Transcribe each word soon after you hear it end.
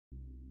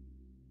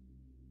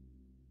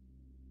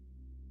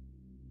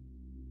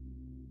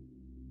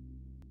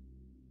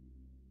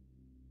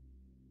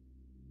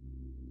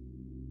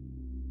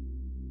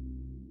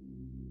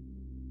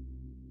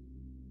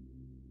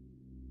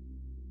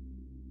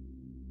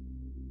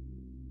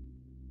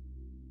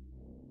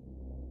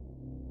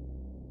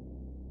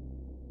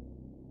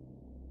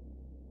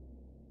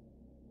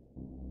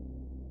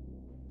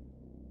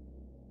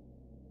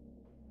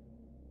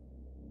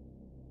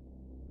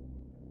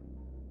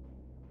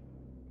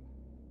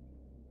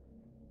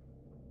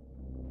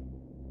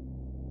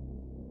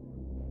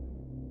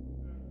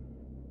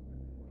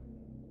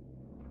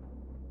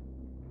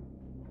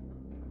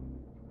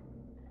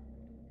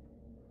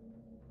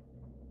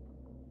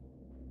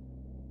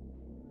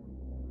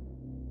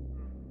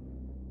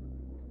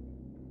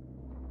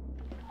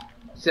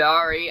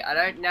Sorry, I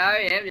don't know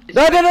him.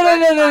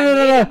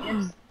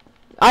 No.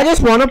 I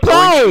just want to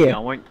play.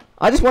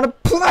 I just want to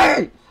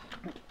play.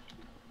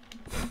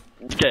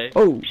 Okay.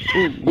 Oh,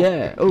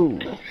 yeah. Oh,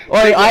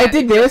 I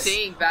did this.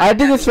 I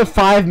did this for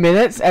 5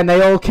 minutes, and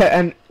they all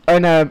kept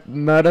in a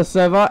murder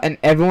server, and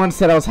everyone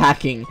said I was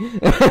hacking.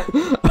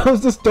 I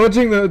was just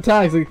dodging the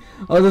attacks. Like,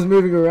 I was just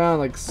moving around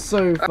like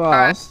so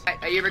fast.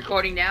 Are you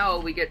recording now,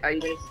 or are you gonna?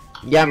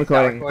 Yeah, I'm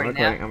recording.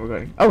 I'm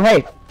recording. Oh,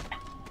 hey.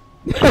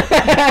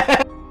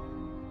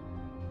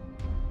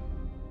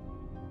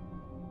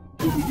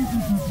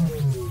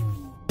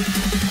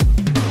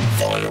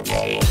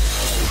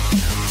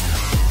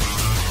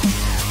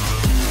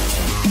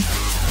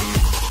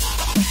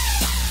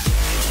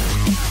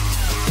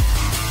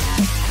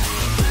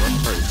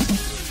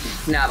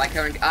 Nah,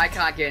 I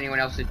can't get anyone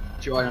else to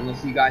join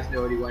unless you guys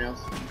know anyone else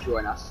to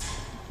join us.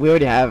 We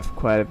already have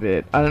quite a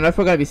bit. I don't know if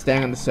we're gonna be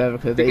staying on the server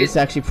because it's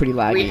actually pretty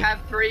laggy. We have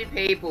 3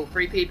 people.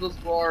 3 people's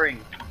boring.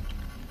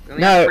 We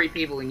only No, have 3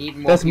 people. We need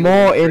more. there's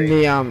more in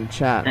the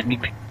chat. Let me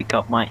pick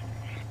up my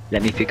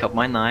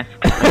knife.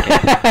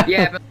 Okay.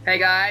 Yeah, but hey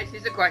guys,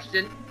 here's a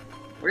question.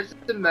 What does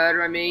the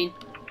murderer mean?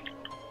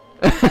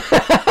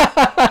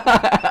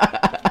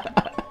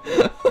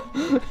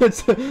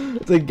 it's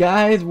a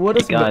guys.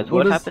 What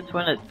happens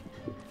when it?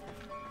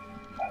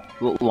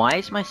 Why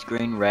is my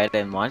screen red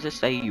and why does it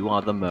say you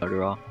are the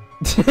murderer?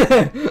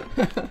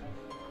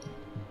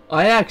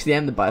 I actually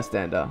am the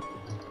bystander.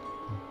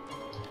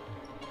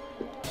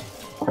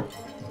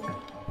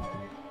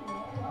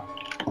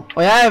 Oh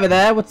yeah, over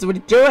there. What are you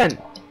doing?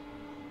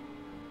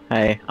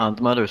 Hey, the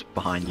murderer's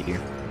behind you.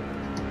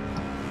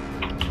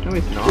 No,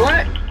 he's not.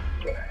 What?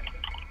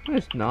 No,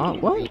 he's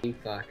not. What?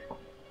 Fuck.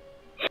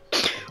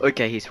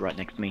 Okay, he's right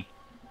next to me.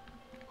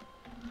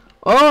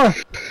 Oh,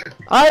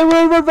 I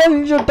will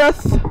revenge your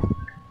death.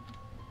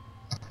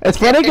 It's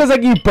funny because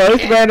like you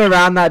both ran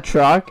around that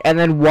truck and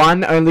then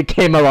one only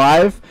came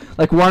alive.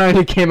 Like one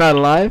only came out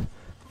alive.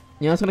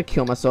 You know, I was gonna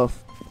kill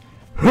myself.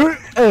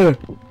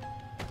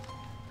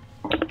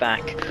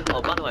 Back.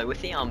 Oh, by the way, with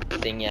the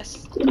thing,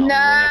 yes. No, when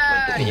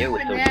I played the video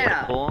with the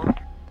banana. waterfall.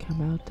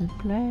 Come out and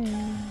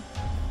play.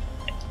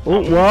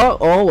 Oh, what?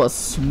 Oh, a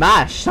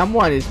smash!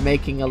 Someone is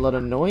making a lot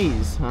of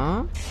noise,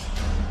 huh?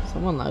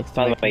 Someone likes to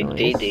By the make way,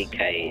 noise.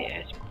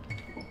 DDK is.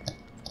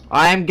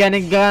 I am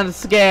getting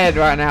scared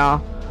right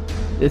now.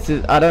 This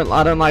is I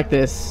don't like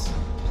this.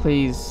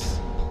 Please.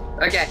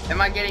 Okay, am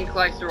I getting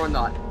closer or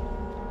not?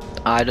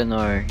 I don't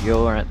know.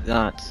 You're at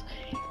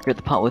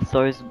the part with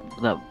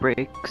that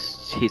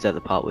bricks. He's at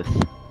the part with.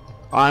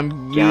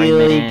 I'm Garry,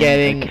 really man.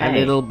 getting a Okay.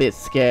 little bit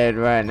scared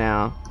right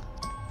now.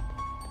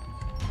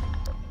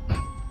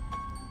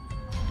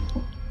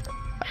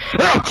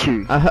 Fuck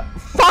you!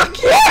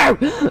 Fuck you!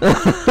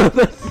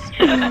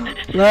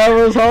 That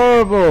was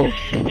horrible.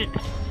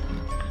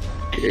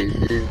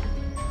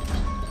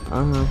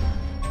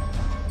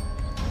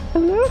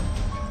 Hello?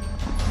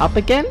 Up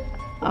again?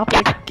 Up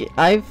again?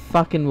 I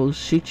fucking will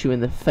shoot you in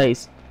the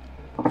face.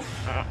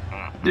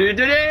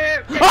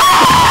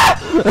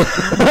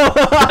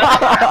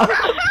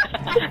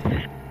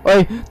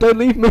 Wait, don't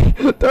leave me!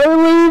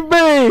 Don't leave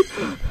me!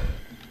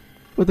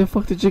 Where the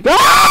fuck did you go?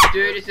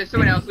 Dude, is there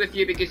someone else with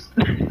you? Because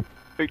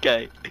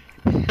Okay.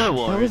 No That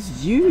worries.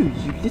 was you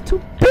little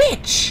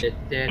bitch!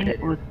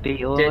 It would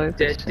be all over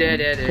soon.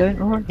 Don't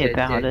worry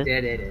about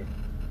it.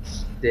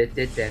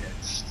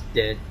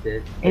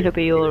 It'll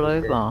be all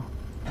over.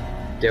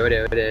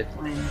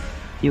 When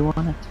you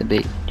want it to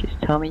be,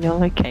 just tell me your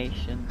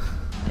location,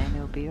 then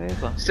it'll be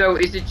over. So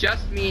is it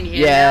just me and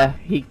him? Yeah,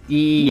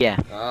 Yeah.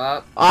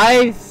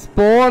 I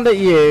spawned at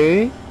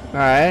you,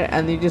 alright,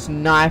 and you just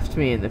knifed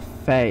me in the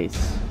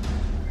face.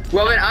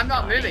 Well then I'm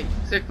not moving,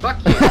 so fuck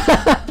you.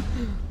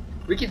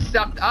 We can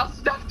stop. I'll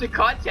stop the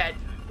content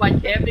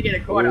like camping in a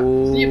corner.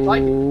 See if I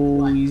Oh,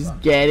 can. he's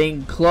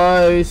getting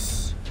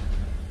close.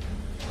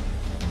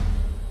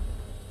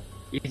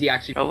 Is he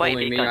actually Oh, wait,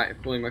 following me? he got- Right,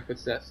 following my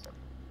footsteps.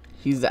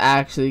 He's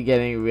actually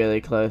getting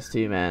really close to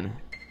you, man.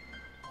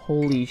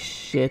 Holy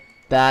shit,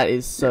 that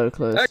is so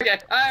close. Okay,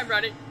 I'm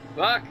running.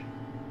 Fuck.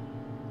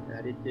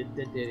 Is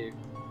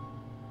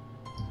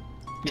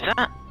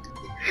that?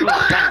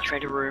 That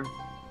trader room.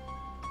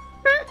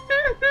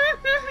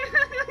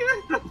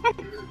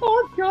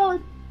 Oh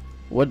god.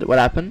 What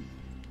happened?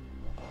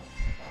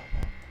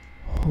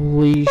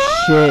 Holy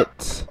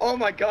shit. Oh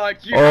my god.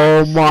 You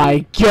Oh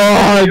my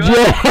god,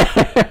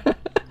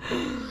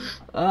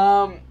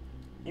 yeah.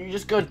 You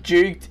just got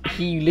juked.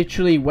 He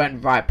literally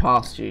went right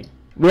past you.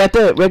 We're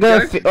gonna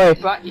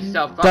Butt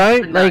yourself.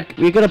 don't like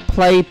we gotta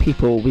play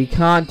people. We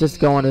can't just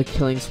go on a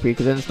killing spree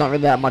because then it's not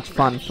really that much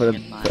fun for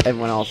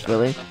everyone else,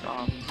 really.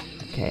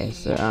 Okay,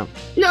 so No,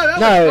 that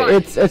no,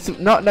 was fun. it's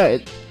not no.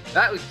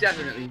 That was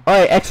definitely. Oh,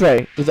 wait,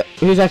 X-ray.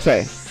 Who's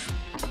X-ray?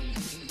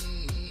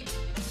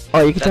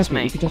 Oh, you can That's trust me.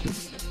 me. You can trust me.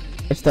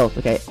 It's stealth.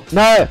 Okay.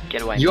 No.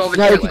 Get away. You No,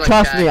 overkill you can like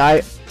trust that. me.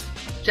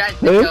 Chad's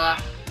Who? the killer.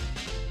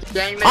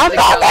 James I'm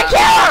not the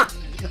killer.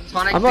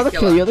 Tonic's I'm not the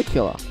killer. You're the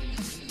killer.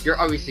 You're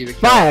obviously the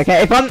killer. Fine.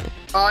 Okay. If I'm.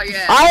 Oh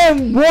yeah. I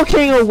am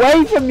walking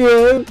away from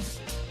you.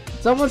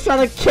 Someone's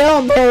trying to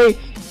kill me!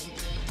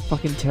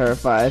 Fucking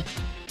terrified.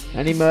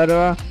 Any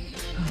murderer?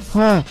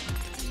 Huh.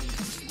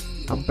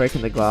 I'm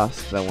breaking the glass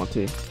because I want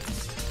to.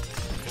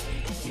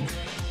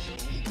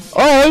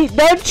 Oi!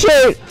 Don't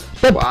shoot!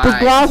 The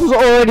glass was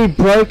already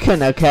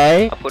broken,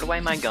 okay? I'll put away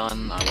my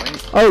gun. I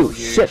won't. Oh,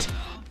 shit.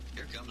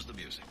 Here comes the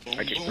music.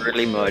 I just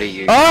really murder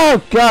you.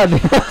 Oh, God!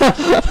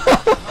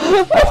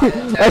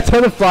 I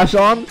turned the flash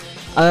on, and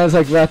I was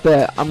like, right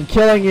there. I'm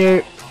killing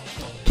you.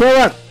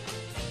 Kill him!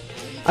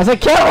 I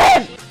said, kill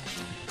him!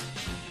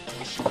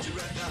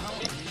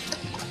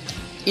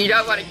 You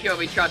don't want to kill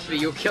me, trust me,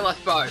 you'll kill us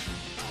both.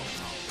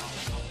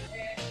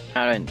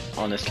 I don't,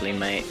 honestly,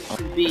 mate.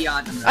 Be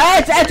on. It's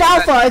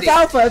Alpha! It's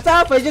Alpha! It's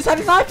Alpha! He just had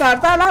a knife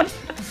out! Run!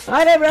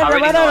 I don't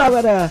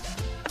know.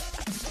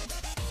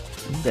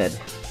 I'm dead.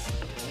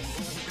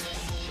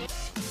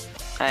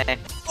 Hey.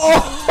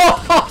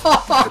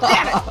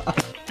 Oh!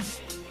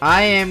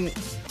 I am.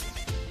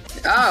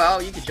 Oh,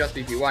 you can trust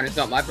me if you want. It's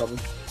not my problem.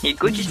 You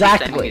could just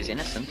Exactly. pretend he's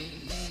innocent.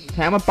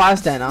 Okay, I'm a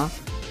bystander.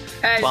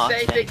 Hey,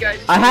 say it goes.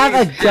 I have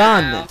a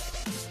gun.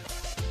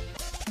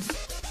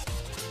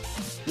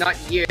 Not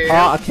you.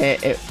 Oh,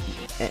 okay.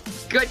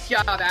 Good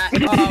job,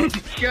 asshole.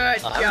 Good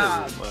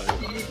job.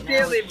 You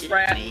still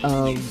impressed.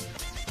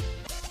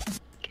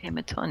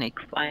 Gamertonic,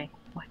 why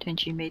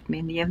don't you meet me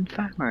in the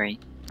infirmary?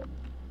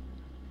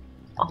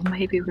 Oh,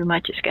 maybe we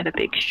might just get a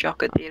big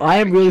shock at the. I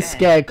am really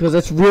scared because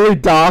it's really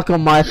dark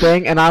on my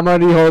thing, and I'm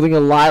only holding a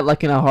light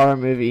like in a horror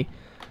movie.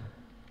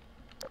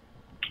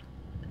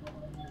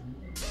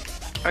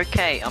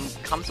 Okay,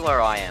 come to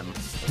where I am.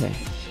 Okay.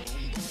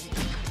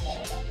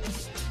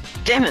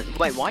 Damn it!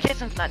 Wait, why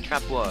doesn't that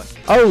trap work?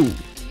 Oh,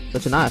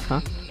 that's a knife,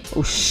 huh?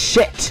 Oh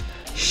shit!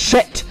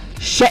 Shit!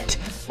 Shit!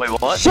 Wait,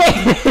 what? Shit!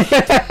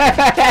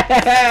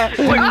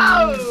 Wait.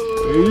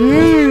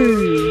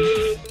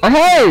 Oh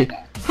hey!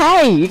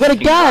 Hey! You got a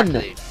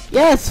gun!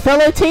 Yes,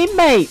 fellow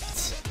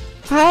teammates!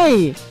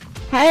 Hey!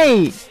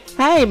 Hey!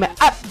 Hey, man!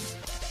 Ah.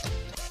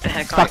 The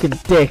heck, Fucking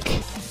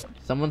dick!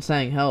 Someone's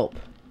saying help.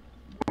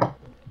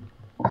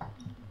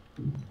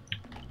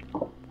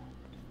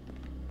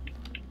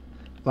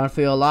 Run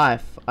for your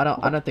life. I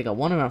don't think I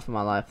want to run for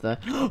my life though.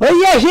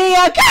 Oh yeah,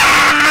 here!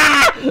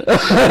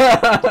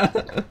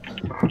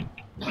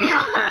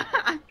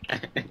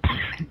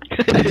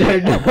 I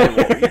don't know. What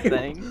were you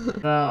saying?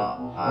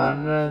 No, I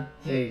don't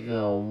think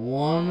I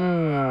want to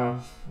run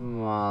for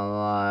my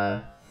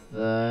life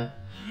though.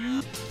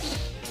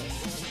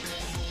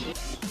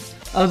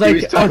 I was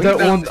like, I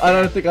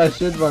don't think I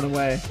should run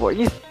away. What are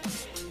you?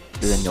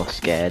 Then you're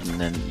scared and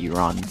then you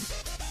run.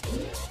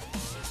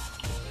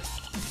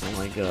 Oh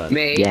my god.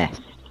 Me? Yes.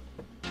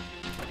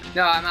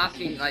 No, I'm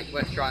asking like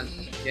what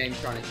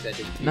Gamertonic said.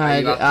 No, Are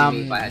you asking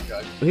me if I had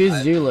drugs? Who's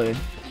Zulu?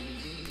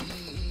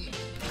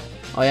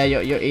 Oh yeah,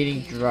 you're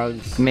eating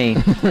drugs. Me.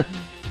 That's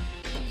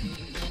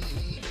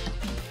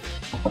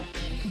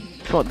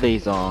what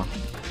these are.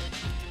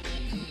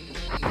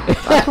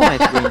 That's why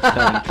it's green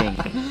turning pink.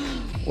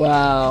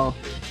 Wow.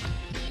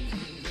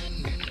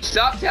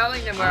 Stop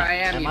telling them where I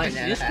am. Am You I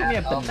banana just call me a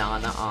asshole.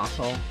 banana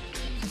asshole?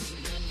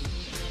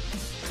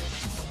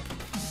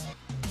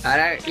 I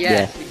don't. Yes,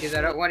 Yes. because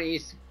I don't want to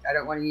use. I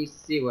don't want to use the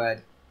C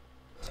word.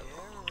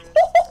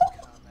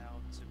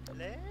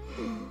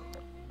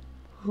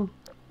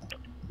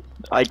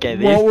 I get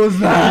this. What was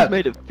that? I've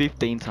made it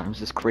 15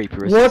 times as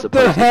creeper as it's What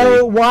supposed the to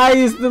hell? Why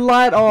is the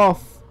light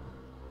off?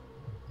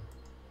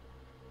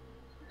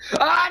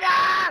 Oh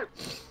no!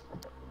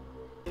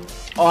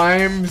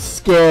 I'm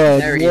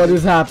scared. There he What is.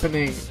 is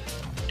happening?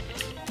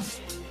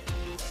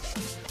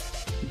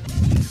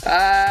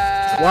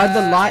 Why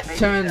the light maybe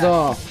turned that.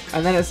 off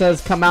and then it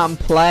says come out and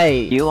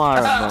play? be. You are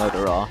a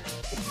murderer.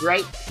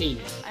 Great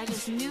penis. I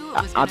just knew it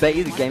was I bet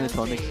you the gonna be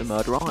one of those Gamertonic's a days.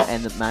 murderer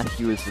and that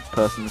Matthew is the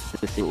person with the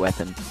secret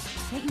weapon.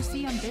 Can't you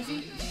see I'm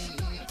busy?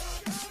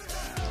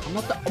 I'm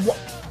not the. What?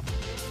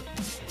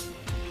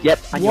 Yep,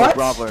 and your What?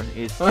 brother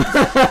is. Wow.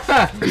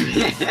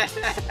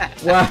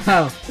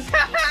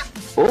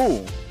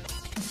 Oh!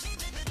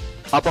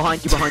 Oh,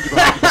 behind you, behind you,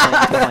 behind you,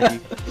 behind you,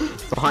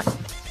 behind you.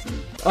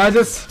 I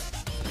just.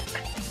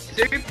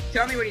 Soup,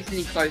 tell me when he's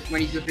in close.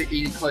 When he's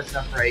in close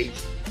enough range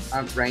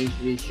for me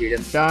to shoot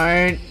him.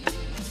 Don't.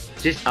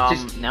 Just.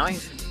 Now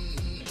he's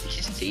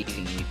just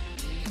teasing you.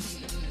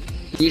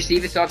 You see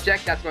this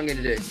object? That's what I'm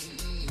gonna do.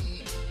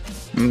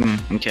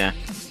 Okay.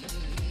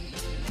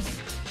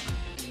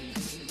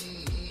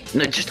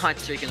 No, just hide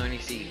so you can only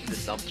see the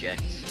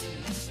subjects.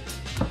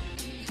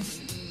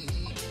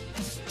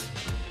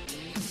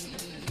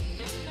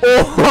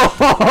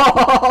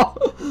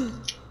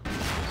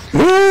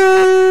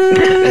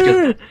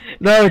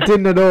 No, it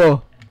didn't at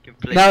all.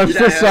 Completely. No, it's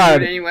Did I this hurt you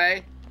side. in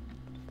Anyway.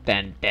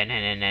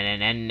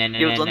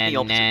 He was on the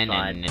opposite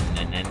side.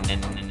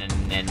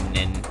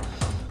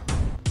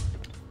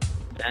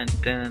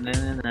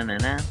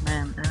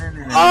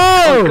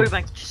 Oh! Go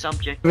back to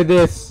subject. With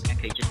this.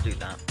 Okay, just do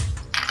that.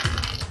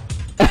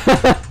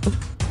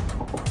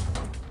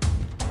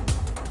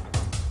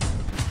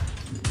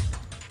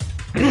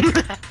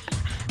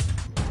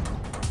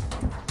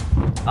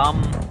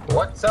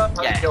 What's up?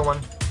 How Yeah. you doing?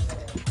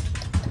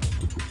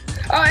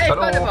 Oh, hey,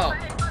 Hello. Thunderbolt.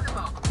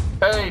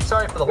 Hey,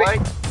 sorry for the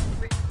wait.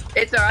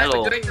 It's alright,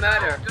 Hello. we're doing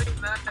murder.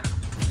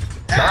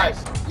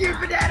 Nice. You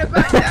banana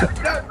butt!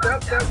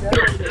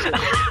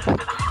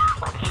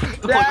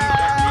 No!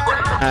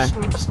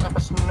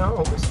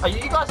 No. Are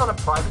you guys on a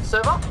private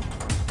server?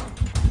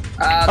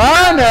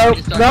 Oh no!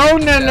 No!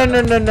 No! No!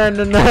 No! No! No!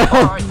 No! No!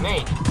 Alright,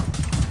 me.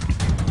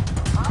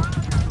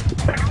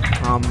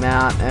 Come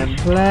out and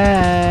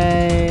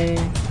play.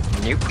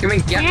 Nope. Come in,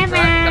 get Come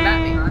come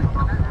at me.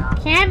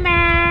 Come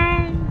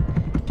on!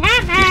 Come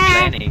He's on!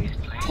 planning.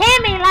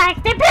 Timmy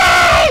likes to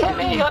play!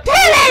 Timmy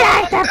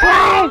likes to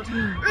play!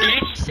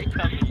 Sick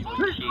of his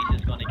cheese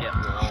is gonna get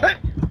warm.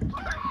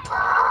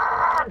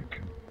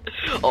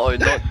 Oh,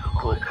 not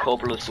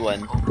Cobbler's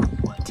one.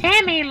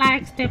 Timmy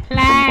likes to From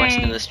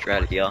Western play!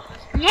 Australia.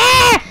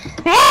 Yeah!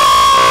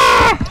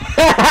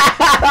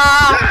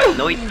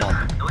 No, he's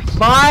not.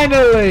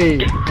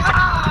 Finally!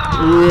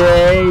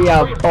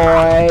 Yeah,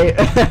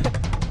 boy.